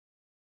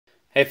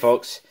Hey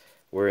folks,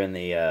 we're in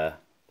the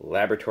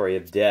laboratory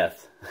of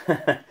death,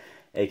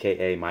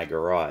 aka my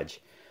garage.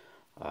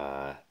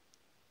 Uh,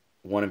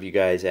 One of you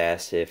guys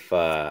asked if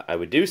I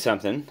would do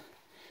something,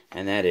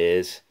 and that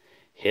is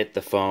hit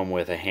the foam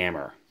with a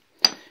hammer.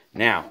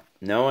 Now,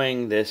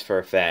 knowing this for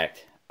a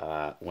fact,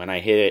 when I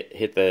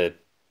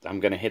I'm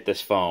going to hit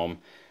this foam.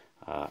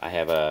 I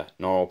have a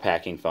normal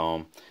packing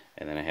foam,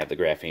 and then I have the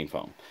graphene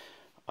foam.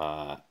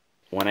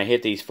 When I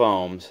hit these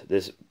foams,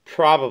 this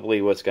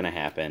probably what's going to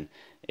happen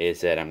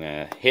is that I'm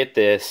going to hit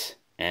this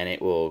and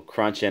it will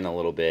crunch in a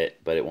little bit,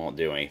 but it won't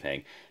do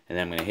anything. And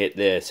then I'm going to hit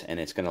this and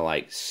it's going to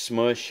like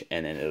smush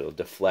and then it'll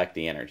deflect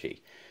the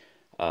energy.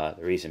 The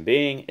reason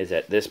being is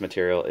that this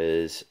material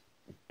is,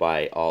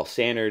 by all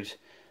standards,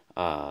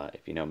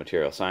 if you know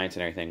material science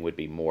and everything, would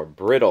be more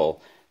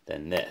brittle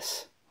than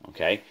this.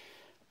 Okay?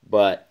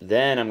 But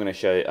then I'm going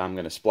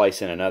to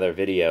splice in another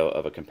video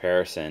of a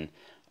comparison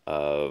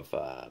of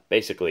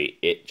basically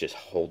it just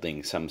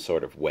holding some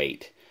sort of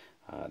weight.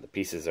 The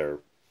pieces are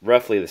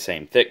roughly the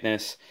same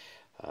thickness,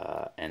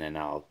 and then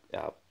I'll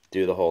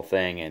do the whole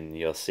thing, and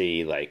you'll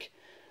see, like,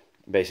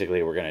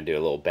 basically we're going to do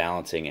a little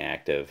balancing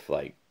act of,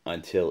 like,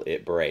 until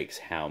it breaks,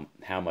 how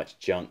much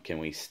junk can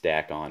we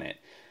stack on it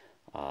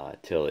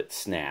till it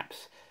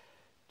snaps,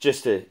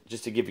 just to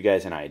give you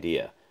guys an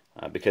idea,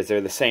 because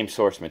they're the same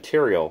source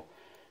material.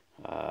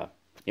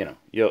 You know,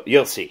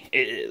 you'll see.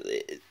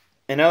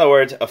 In other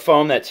words, a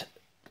foam that's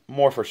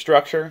more for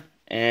structure,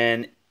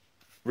 and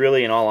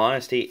really, in all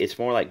honesty, it's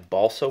more like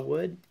balsa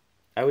wood,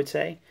 I would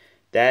say.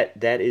 That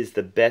is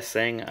the best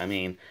thing. I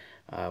mean,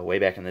 way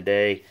back in the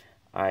day,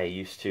 I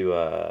used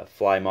to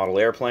fly model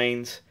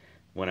airplanes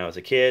when I was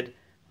a kid.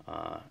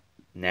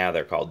 Now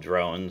they're called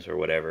drones or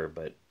whatever,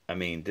 but I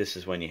mean, this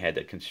is when you had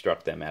to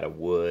construct them out of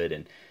wood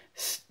and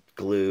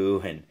glue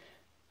and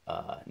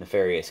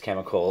nefarious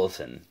chemicals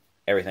and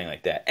everything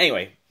like that.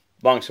 Anyway,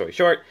 long story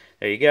short,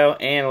 there you go.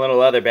 And a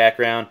little other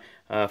background,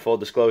 full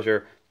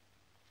disclosure,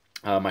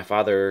 my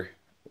father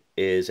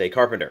is a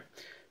carpenter.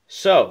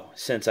 So,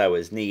 since I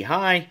was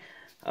knee-high,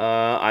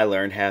 I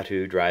learned how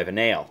to drive a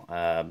nail.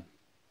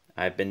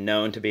 I've been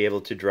known to be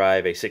able to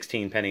drive a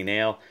 16-penny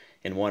nail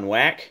in one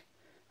whack.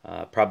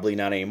 Probably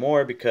not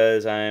anymore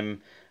because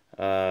I'm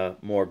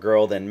more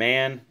girl than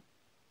man,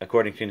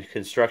 according to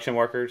construction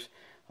workers.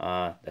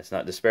 That's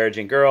not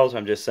disparaging girls.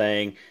 I'm just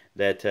saying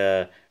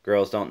that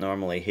girls don't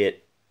normally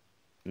hit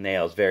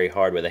nails very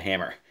hard with a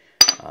hammer.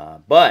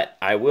 But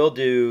I will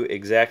do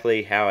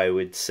exactly how I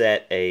would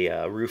set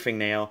a roofing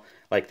nail,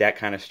 like that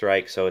kind of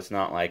strike. So it's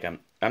not like I'm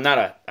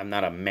not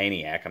a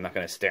maniac. I'm not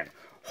going to stand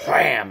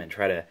wham and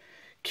try to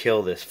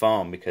kill this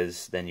foam,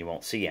 because then you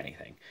won't see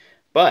anything.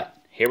 But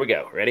here we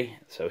go. Ready?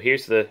 So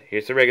here's the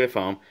regular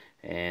foam,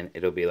 and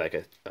it'll be like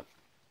a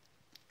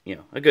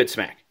good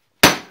smack.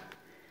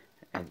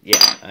 And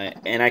yeah,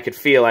 and I could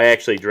feel I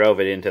actually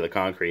drove it into the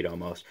concrete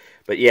almost.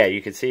 But yeah,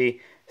 you can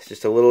see it's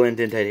just a little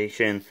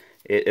indentation.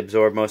 It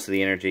absorbed most of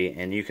the energy,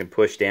 and you can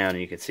push down, and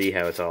you can see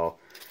how it's all,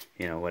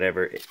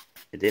 whatever. It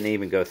didn't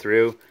even go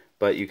through,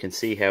 but you can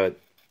see how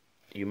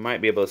you might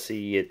be able to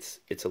see it's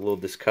a little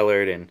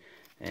discolored and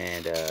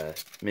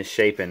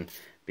misshapen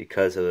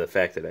because of the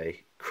fact that I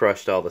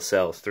crushed all the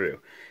cells through.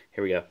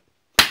 Here we go.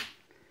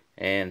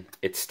 And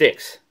it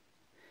sticks.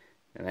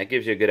 And that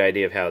gives you a good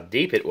idea of how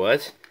deep it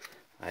was.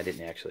 I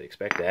didn't actually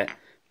expect that,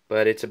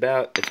 but it's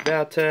about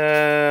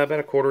a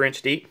 1/4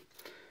 inch deep,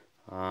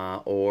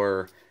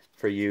 or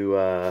for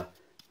you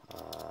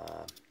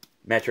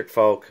metric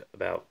folk,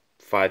 about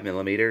 5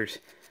 millimeters.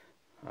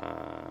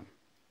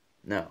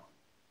 No,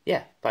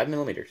 yeah, 5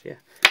 millimeters.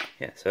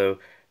 Yeah. So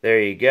there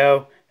you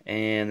go,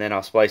 and then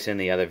I'll splice in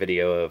the other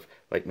video of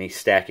like me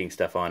stacking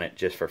stuff on it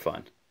just for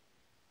fun.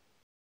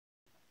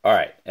 All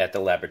right, at the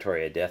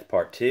Laboratory of Death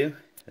Part 2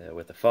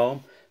 with the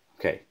foam.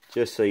 Okay,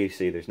 just so you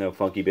see, there's no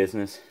funky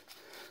business.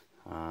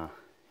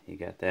 You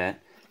got that.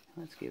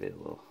 Let's give it a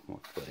little more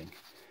footing.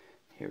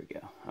 Here we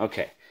go.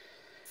 Okay,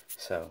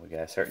 so we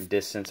got a certain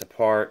distance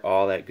apart,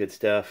 all that good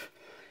stuff.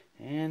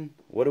 And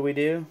what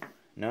do?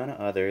 None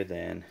other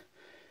than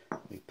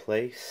we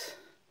place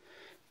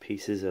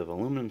pieces of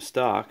aluminum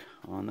stock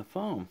on the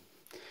foam.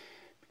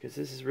 Because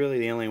this is really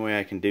the only way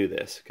I can do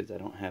this, because I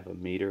don't have a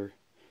meter.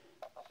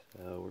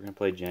 So we're going to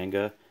play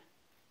Jenga.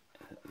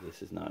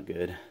 This is not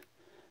good.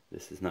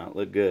 This does not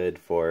look good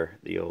for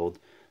the old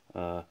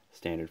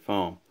standard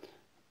foam.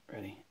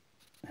 Ready?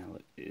 Now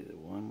look,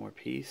 one more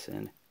piece,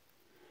 and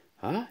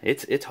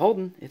it's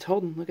holding. It's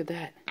holding. Look at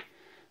that.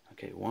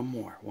 Okay, one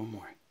more.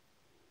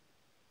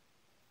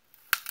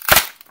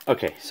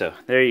 Okay, so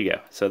there you go.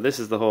 So this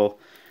is the whole.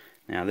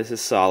 Now this is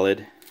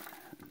solid.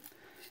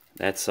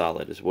 That's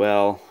solid as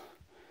well.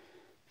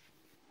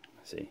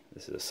 See,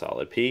 this is a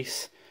solid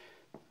piece.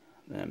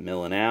 Then I'm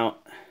milling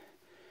out.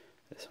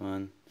 This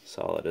one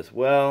solid as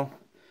well.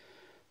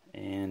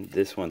 And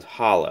this one's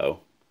hollow,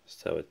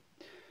 so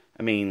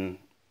I mean,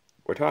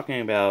 we're talking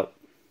about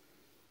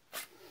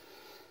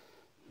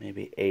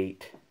maybe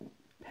 8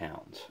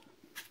 pounds,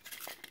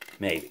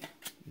 maybe.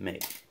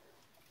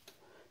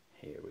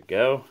 Here we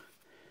go.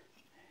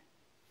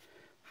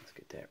 Let's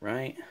get that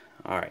right.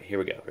 Alright, here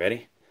we go.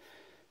 Ready?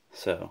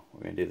 So,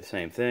 we're going to do the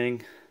same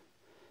thing.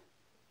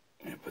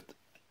 I'm going to put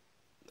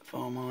the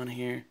foam on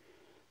here.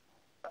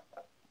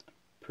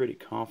 Pretty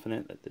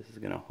confident that this is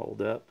going to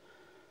hold up.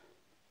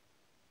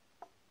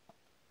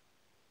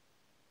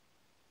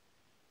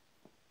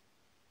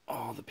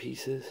 All the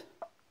pieces.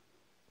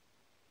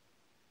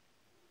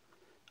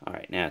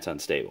 Alright, now it's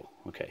unstable.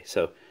 Okay,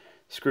 so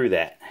screw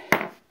that.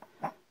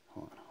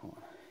 Hold on.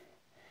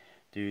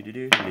 Do.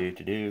 You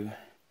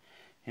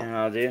know what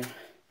I'll do?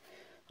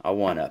 I'll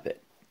one-up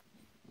it.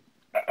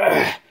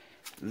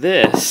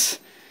 This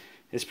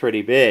is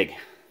pretty big.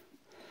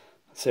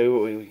 Let's see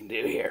what we can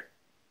do here.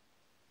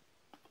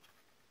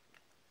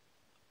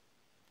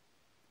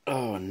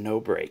 Oh, no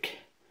break.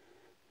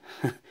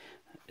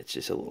 It's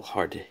just a little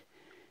hard to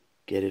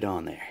get it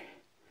on there.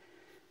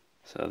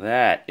 So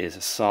that is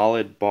a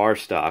solid bar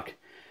stock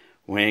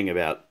weighing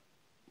about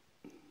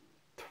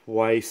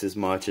twice as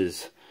much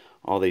as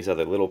all these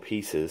other little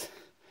pieces.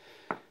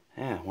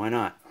 Yeah, why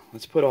not?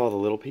 Let's put all the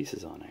little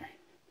pieces on there.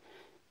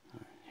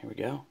 Here we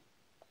go.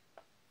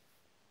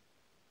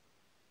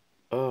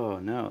 Oh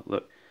no,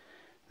 look.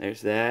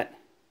 There's that.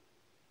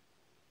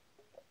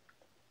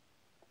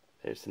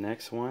 There's the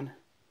next one.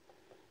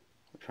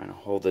 We're trying to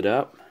hold it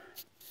up.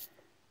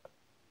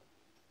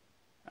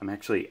 I'm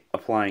actually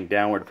applying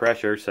downward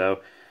pressure,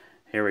 so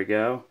here we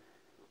go.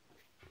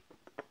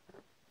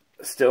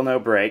 Still no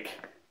break.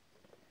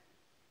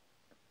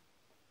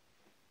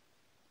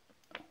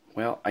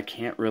 Well, I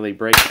can't really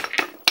break it.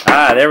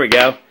 Ah, there we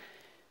go.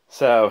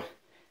 So,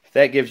 if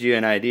that gives you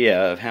an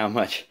idea of how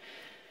much,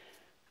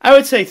 I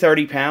would say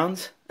 30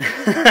 pounds.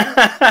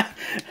 I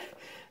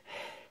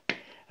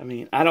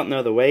mean, I don't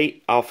know the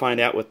weight. I'll find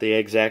out what the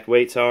exact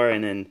weights are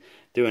and then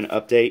do an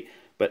update.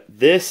 But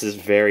this is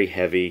very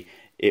heavy.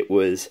 It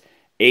was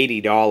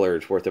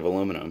 $80 worth of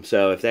aluminum.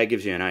 So if that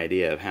gives you an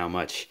idea of how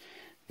much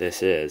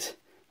this is,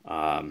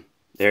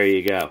 there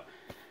you go.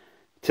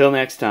 Till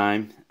next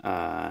time.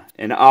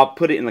 And I'll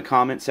put it in the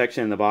comment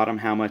section in the bottom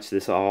how much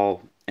this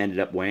all ended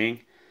up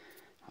weighing.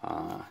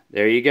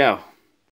 There you go.